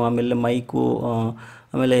ಬಟನ್ನು, ಆಮೇಲೆ ಮೈಕು,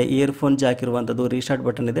 ಆಮೇಲೆ ಇಯರ್ಫೋನ್ ಜಾಕ್ ಇರುವಂಥದ್ದು, ರೀಸ್ಟಾರ್ಟ್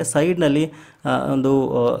ಬಟನ್ ಇದೆ. ಸೈಡ್ನಲ್ಲಿ ಒಂದು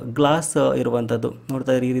ಗ್ಲಾಸ್ ಇರುವಂಥದ್ದು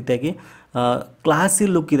ನೋಡ್ತಾ ಇದ್ರೆ ಈ ರೀತಿಯಾಗಿ ಕ್ಲಾಸಿ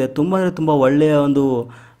ಲುಕ್ ಇದೆ. ತುಂಬ ಅಂದರೆ ತುಂಬ ಒಳ್ಳೆಯ ಒಂದು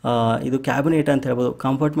ಇದು ಕ್ಯಾಬಿನೆಟ್ ಅಂತ ಹೇಳ್ಬೋದು.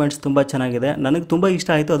 ಕಂಪಾರ್ಟ್ಮೆಂಟ್ಸ್ ತುಂಬ ಚೆನ್ನಾಗಿದೆ, ನನಗೆ ತುಂಬ ಇಷ್ಟ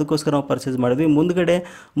ಆಯಿತು, ಅದಕ್ಕೋಸ್ಕರ ನಾವು ಪರ್ಚೇಸ್ ಮಾಡಿದ್ವಿ. ಮುಂದ್ಗಡೆ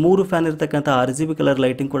 3 ಫ್ಯಾನ್ ಇರ್ತಕ್ಕಂಥ RGB ಕಲರ್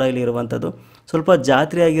ಲೈಟಿಂಗ್ ಕೂಡ ಇಲ್ಲಿ ಇರುವಂಥದ್ದು. ಸ್ವಲ್ಪ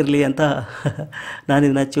ಜಾತ್ರೆ ಆಗಿರಲಿ ಅಂತ ನಾನು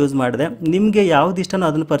ಇದನ್ನು ಚೂಸ್ ಮಾಡಿದೆ. ನಿಮಗೆ ಯಾವ್ದು ಇಷ್ಟನೋ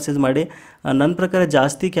ಅದನ್ನು ಪರ್ಚೇಸ್ ಮಾಡಿ. ನನ್ನ ಪ್ರಕಾರ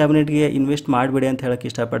ಜಾಸ್ತಿ ಕ್ಯಾಬಿನೆಟ್ಗೆ ಇನ್ವೆಸ್ಟ್ ಮಾಡಬೇಡಿ ಅಂತ ಹೇಳೋಕ್ಕೆ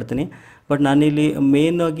ಇಷ್ಟಪಡ್ತೀನಿ. ಬಟ್ ನಾನಿಲ್ಲಿ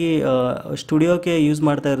ಮೇಯ್ನಾಗಿ ಸ್ಟುಡಿಯೋಕ್ಕೆ ಯೂಸ್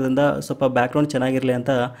ಮಾಡ್ತಾ ಇರೋದ್ರಿಂದ ಸ್ವಲ್ಪ ಬ್ಯಾಕ್ಗ್ರೌಂಡ್ ಚೆನ್ನಾಗಿರಲಿ ಅಂತ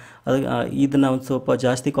ಇದನ್ನು ಒಂದು ಸ್ವಲ್ಪ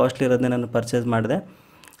ಜಾಸ್ತಿ ಕಾಸ್ಟ್ಲಿ ಇರೋದನ್ನೇ ನಾನು ಪರ್ಚೇಸ್ ಮಾಡಿದೆ.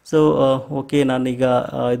 ಸೊ ಓಕೆ, ನಾನೀಗ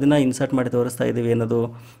ಇದನ್ನು ಇನ್ಸರ್ಟ್ ಮಾಡಿ ತೋರಿಸ್ತಾ ಇದ್ದೀವಿ. ಏನದು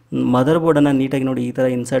ಮದರ್ ಬೋರ್ಡನ್ನು ನೀಟಾಗಿ ನೋಡಿ ಈ ಥರ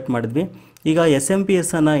ಇನ್ಸರ್ಟ್ ಮಾಡಿದ್ವಿ. ಈಗ SMPS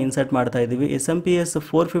ಅನ್ನು ಇನ್ಸರ್ಟ್ ಮಾಡ್ತಾ ಇದ್ದೀವಿ. SMPS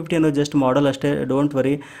 450 ಅನ್ನೋ ಜಸ್ಟ್ ಮಾಡಲ್ ಅಷ್ಟೇ, ಡೋಂಟ್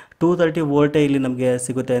ವರಿ. 230 ವೋಲ್ಟೇ ಇಲ್ಲಿ ನಮಗೆ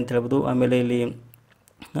ಸಿಗುತ್ತೆ ಅಂತ ಹೇಳ್ಬೋದು. ಆಮೇಲೆ ಇಲ್ಲಿ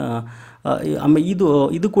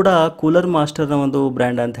ಇದು ಕೂಡ ಕೂಲರ್ ಮಾಸ್ಟರ್ನ ಒಂದು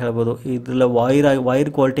ಬ್ರ್ಯಾಂಡ್ ಅಂತ ಹೇಳ್ಬೋದು. ಇದೆಲ್ಲ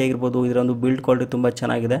ವೈರ್ ಕ್ವಾಲಿಟಿ ಆಗಿರ್ಬೋದು, ಇದರ ಒಂದು ಬಿಲ್ಡ್ ಕ್ವಾಲಿಟಿ ತುಂಬ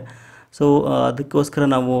ಚೆನ್ನಾಗಿದೆ. ಸೊ ಅದಕ್ಕೋಸ್ಕರ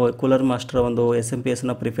ನಾವು ಕೂಲರ್ ಮಾಸ್ಟರ್ ಒಂದು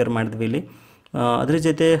SMPSನ ಪ್ರಿಫೇರ್ ಮಾಡಿದ್ವಿ ಇಲ್ಲಿ. ಅದ್ರ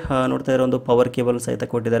ಜೊತೆ ನೋಡ್ತಾ ಇರೋ ಒಂದು ಪವರ್ ಕೇಬಲ್ ಸಹಿತ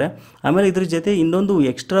ಕೊಟ್ಟಿದ್ದಾರೆ. ಆಮೇಲೆ ಇದ್ರ ಜೊತೆ ಇನ್ನೊಂದು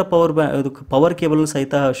ಎಕ್ಸ್ಟ್ರಾ ಪವರ್ ಕೇಬಲ್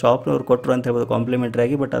ಸಹಿತ ಶಾಪ್ನವ್ರು ಕೊಟ್ಟರು ಅಂತ ಹೇಳ್ಬೋದು ಕಾಂಪ್ಲಿಮೆಂಟ್ರಿ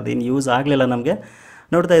ಆಗಿ. ಬಟ್ ಅದೇನು ಯೂಸ್ ಆಗಲಿಲ್ಲ ನಮಗೆ.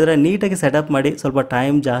 ನೋಡ್ತಾ ಇದ್ರೆ ನೀಟಾಗಿ ಸೆಟಪ್ ಮಾಡಿ, ಸ್ವಲ್ಪ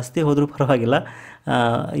ಟೈಮ್ ಜಾಸ್ತಿ ಹೋದರೂ ಪರವಾಗಿಲ್ಲ,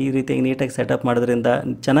 ಈ ರೀತಿಯಾಗಿ ನೀಟಾಗಿ ಸೆಟಪ್ ಮಾಡೋದ್ರಿಂದ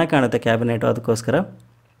ಚೆನ್ನಾಗಿ ಕಾಣುತ್ತೆ ಕ್ಯಾಬಿನೆಟು, ಅದಕ್ಕೋಸ್ಕರ.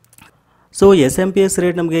 ಸೊ SMPS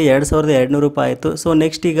ರೇಟ್ ನಮಗೆ 2,200 ರೂಪಾಯಿ ಆಯಿತು. ಸೊ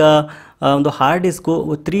ನೆಕ್ಸ್ಟ್ ಈಗ ಒಂದು ಹಾರ್ಡ್ ಡಿಸ್ಕು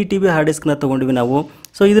 3 TB ಹಾರ್ಡ್ ಡಿಸ್ಕ್ನ ತೊಗೊಂಡ್ವಿ ನಾವು.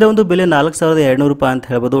 ಸೊ ಇದರ ಒಂದು ಬೆಲೆ 4,200 ರೂಪಾಯಿ ಅಂತ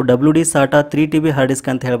ಹೇಳ್ಬೋದು. WD Sata 3 TB hard disk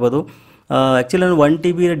ಅಂತ ಹೇಳ್ಬೋದು. ಆ್ಯಕ್ಚುಲಿ ನಾನು 1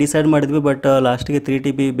 TB ಡಿಸೈಡ್ ಮಾಡಿದ್ವಿ, ಬಟ್ ಲಾಸ್ಟಿಗೆ 3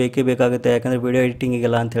 TB ಬೇಕೇ ಬೇಕಾಗುತ್ತೆ, ಯಾಕಂದರೆ ವಿಡಿಯೋ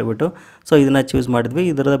ಎಡಿಟಿಂಗಿಗೆಲ್ಲ ಅಂತ ಹೇಳ್ಬಿಟ್ಟು. ಸೊ ಇದನ್ನು ಚೂಸ್ ಮಾಡಿದ್ವಿ.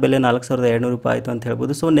 ಇದರ ಬೆಲೆ 4,200 ರೂಪಾಯಿ ಆಯಿತು ಅಂತ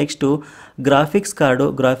ಹೇಳ್ಬೋದು. So next graphics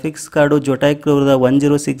card ZOTAC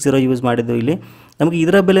 1060 use ಮಾಡಿದ್ವಿ ಇಲ್ಲಿ. ನಮಗೆ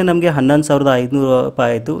ಇದರ ಬೆಲೆ ನಮಗೆ 11,500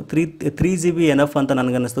 ರೂಪಾಯಿ ಆಯಿತು. 3 GB ಎನಫ್ ಅಂತ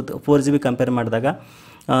ನನಗನ್ನಿಸ್ತು 4 GB ಕಂಪೇರ್ ಮಾಡಿದಾಗ.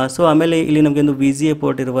 ಸೊ ಆಮೇಲೆ ಇಲ್ಲಿ ನಮಗೆ ಒಂದು VGA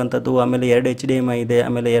ಪೋರ್ಟ್ ಇರುವಂಥದ್ದು, ಆಮೇಲೆ 2 HDMI ಇದೆ,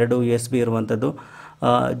 ಆಮೇಲೆ 2 USB ಇರುವಂಥದ್ದು.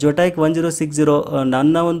 ZOTAC 1060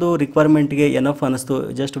 ನನ್ನ ಒಂದು ರಿಕ್ವೈರ್ಮೆಂಟ್ಗೆ ಎನಫ್ ಅನ್ನಿಸ್ತು,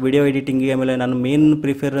 ಜಸ್ಟ್ ವಿಡಿಯೋ ಎಡಿಟಿಂಗಿಗೆ. ಆಮೇಲೆ ನಾನು ಮೇನ್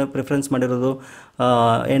ಪ್ರಿಫರೆನ್ಸ್ ಮಾಡಿರೋದು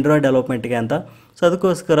ಆಂಡ್ರಾಯ್ಡ್ ಡೆವಲಪ್ಮೆಂಟ್ಗೆ ಅಂತ. ಸೊ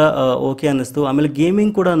ಅದಕ್ಕೋಸ್ಕರ ಓಕೆ ಅನ್ನಿಸ್ತು. ಆಮೇಲೆ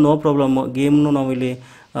ಗೇಮಿಂಗ್ ಕೂಡ ನೋ ಪ್ರಾಬ್ಲಮ್ಮು, ಗೇಮ್ನು ನಾವು ಇಲ್ಲಿ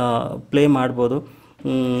ಪ್ಲೇ ಮಾಡ್ಬೋದು.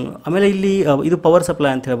 ಆಮೇಲೆ ಇಲ್ಲಿ ಇದು ಪವರ್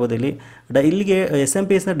ಸಪ್ಲೈ ಅಂತ ಹೇಳ್ಬೋದು. ಇಲ್ಲಿಗೆ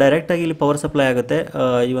SMPSನ ಡೈರೆಕ್ಟಾಗಿ ಇಲ್ಲಿ ಪವರ್ ಸಪ್ಲೈ ಆಗುತ್ತೆ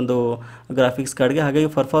ಈ ಒಂದು ಗ್ರಾಫಿಕ್ಸ್ ಕಾರ್ಡ್ಗೆ. ಹಾಗಾಗಿ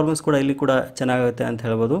ಪರ್ಫಾರ್ಮೆನ್ಸ್ ಕೂಡ ಇಲ್ಲಿ ಕೂಡ ಚೆನ್ನಾಗುತ್ತೆ ಅಂತ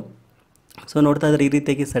ಹೇಳ್ಬೋದು. ಸೊ ನೋಡ್ತಾ ಇದ್ರೆ ಈ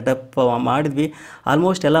ರೀತಿಯಾಗಿ ಸೆಟಪ್ ಮಾಡಿದ್ವಿ.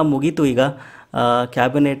 ಆಲ್ಮೋಸ್ಟ್ ಎಲ್ಲ ಮುಗೀತು ಈಗ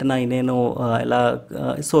ಕ್ಯಾಬಿನೆಟ್ನ ಇನ್ನೇನು ಎಲ್ಲ.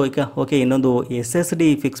 ಸೊ ಈಗ ಓಕೆ, ಇನ್ನೊಂದು SSD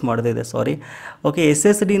ಫಿಕ್ಸ್ ಮಾಡೋದಿದೆ, ಸಾರಿ. ಓಕೆ,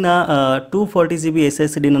 SSDನ 240 GB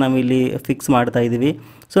SSDನ ನಾವು ಇಲ್ಲಿ ಫಿಕ್ಸ್ ಮಾಡ್ತಾ ಇದ್ದೀವಿ.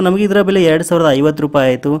 ಸೊ ನಮಗೆ ಇದರ ಬೆಲೆ 2,050 ರೂಪಾಯಿ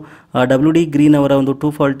ಆಯಿತು. WD ಗ್ರೀನ್ ಅವರ ಒಂದು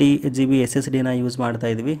 240 GB SSDನ ಯೂಸ್ ಮಾಡ್ತಾ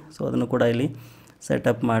ಇದ್ವಿ. ಸೊ ಅದನ್ನು ಕೂಡ ಇಲ್ಲಿ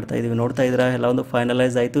ಸೆಟಪ್ ಮಾಡ್ತಾ ಇದ್ದೀವಿ. ನೋಡ್ತಾ ಇದ್ದೀರಾ ಎಲ್ಲ ಒಂದು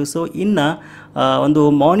ಫೈನಲೈಸ್ ಆಯಿತು. ಸೊ ಇನ್ನು ಒಂದು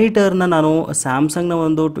ಮಾನಿಟರ್ನ ನಾನು ಸ್ಯಾಮ್ಸಂಗ್ನ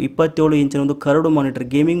ಒಂದು 27 ಇಂಚಿನ ಒಂದು ಕರಡು ಮಾನಿಟರ್,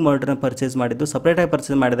 ಗೇಮಿಂಗ್ ಮಾನಿಟರ್ನ ಪರ್ಚೇಸ್ ಮಾಡಿದ್ದು, ಸಪ್ರೇಟಾಗಿ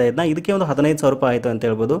ಪರ್ಚೇಸ್ ಮಾಡಿದೆ. ಇದಕ್ಕೆ ಒಂದು 15,000 ರೂಪಾಯಿ ಆಯಿತು ಅಂತ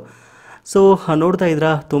ಹೇಳ್ಬೋದು. ಸೊ ನೋಡ್ತಾ ಇದ್ರಾ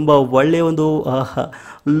ತುಂಬ ಒಳ್ಳೆಯ ಒಂದು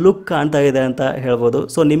ಲುಕ್ ಕಾಣ್ತಾ ಇದೆ ಅಂತ ಹೇಳ್ಬೋದು.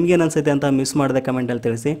 ಸೊ ನಿಮ್ಗೇನು ಅನಿಸುತ್ತೆ ಅಂತ ಮಿಸ್ ಮಾಡಿದೆ ಕಮೆಂಟಲ್ಲಿ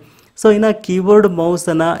ತಿಳಿಸಿ. ಸೊ ಇನ್ನು ಕೀಬೋರ್ಡ್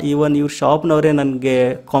ಮೌಸನ್ನು ಈವನ್ ಇವ್ರ ಶಾಪ್ನವರೇ ನನಗೆ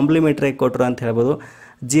ಕಾಂಪ್ಲಿಮೆಂಟ್ರಿ ಕೊಟ್ಟರು ಅಂತ ಹೇಳ್ಬೋದು.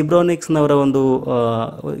 ಜಿಬ್ರಾನಿಕ್ಸ್ನವರ ಒಂದು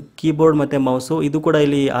ಕೀಬೋರ್ಡ್ ಮತ್ತು ಮೌಸು, ಇದು ಕೂಡ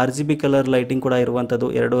ಇಲ್ಲಿ RGB ಕಲರ್ ಲೈಟಿಂಗ್ ಕೂಡ ಇರುವಂಥದ್ದು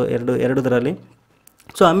ಎರಡರಲ್ಲಿ.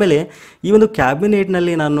 ಸೊ ಆಮೇಲೆ ಈ ಒಂದು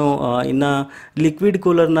ಕ್ಯಾಬಿನೆಟ್ನಲ್ಲಿ ನಾನು ಇನ್ನು ಲಿಕ್ವಿಡ್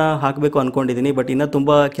ಕೂಲರ್ನ ಹಾಕಬೇಕು ಅಂದ್ಕೊಂಡಿದ್ದೀನಿ, ಬಟ್ ಇನ್ನೂ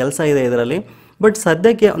ತುಂಬ ಕೆಲಸ ಇದೆ ಇದರಲ್ಲಿ. ಬಟ್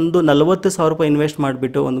ಸದ್ಯಕ್ಕೆ ಒಂದು 40,000 ರೂಪಾಯಿ ಇನ್ವೆಸ್ಟ್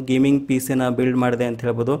ಮಾಡಿಬಿಟ್ಟು ಒಂದು ಗೇಮಿಂಗ್ PC-ನ ಬಿಲ್ಡ್ ಮಾಡಿದೆ ಅಂತ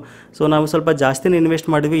ಹೇಳ್ಬೋದು. ಸೊ ನಾವು ಸ್ವಲ್ಪ ಜಾಸ್ತಿನೇ ಇನ್ವೆಸ್ಟ್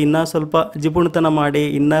ಮಾಡಿದ್ವಿ, ಇನ್ನೂ ಸ್ವಲ್ಪ ಜಿಪುಣತನ ಮಾಡಿ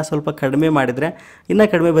ಇನ್ನೂ ಸ್ವಲ್ಪ ಕಡಿಮೆ ಮಾಡಿದರೆ ಇನ್ನೂ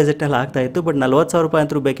ಕಡಿಮೆ ಬಜೆಟ್ನಲ್ಲಿ ಆಗ್ತಾಯಿತ್ತು. ಬಟ್ 40,000 ರೂಪಾಯಿ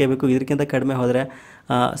ಅಂತೂ ಬೇಕೇ ಬೇಕು. ಇದಕ್ಕಿಂತ ಕಡಿಮೆ ಹೋದರೆ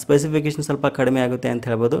ಸ್ಪೆಸಿಫಿಕೇಷನ್ ಸ್ವಲ್ಪ ಕಡಿಮೆ ಆಗುತ್ತೆ ಅಂತ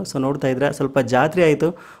ಹೇಳ್ಬೋದು. ಸೊ ನೋಡ್ತಾ ಇದ್ರೆ ಸ್ವಲ್ಪ ಜಾತ್ರೆ ಆಯಿತು,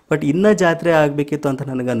 ಬಟ್ ಇನ್ನೂ ಜಾತ್ರೆ ಆಗಬೇಕಿತ್ತು ಅಂತ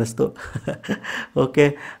ನನಗೆ ಅನ್ನಿಸ್ತು. ಓಕೆ,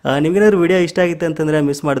 ನಿಮಗೇನಾದ್ರು ವಿಡಿಯೋ ಇಷ್ಟ ಆಗಿತ್ತು ಅಂತಂದರೆ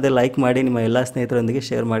ಮಿಸ್ ಮಾಡದೆ ಲೈಕ್ ಮಾಡಿ, ನಿಮ್ಮ ಎಲ್ಲ ಸ್ನೇಹಿತರೊಂದಿಗೆ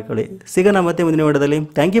ಶೇರ್ ಮಾಡ್ಕೊಳ್ಳಿ. ಸಿಗೋಣ ಮತ್ತೆ ಮುಂದಿನ ವಿಡಿಯೋದಲ್ಲಿ.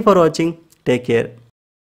 Thank you for watching. Take care.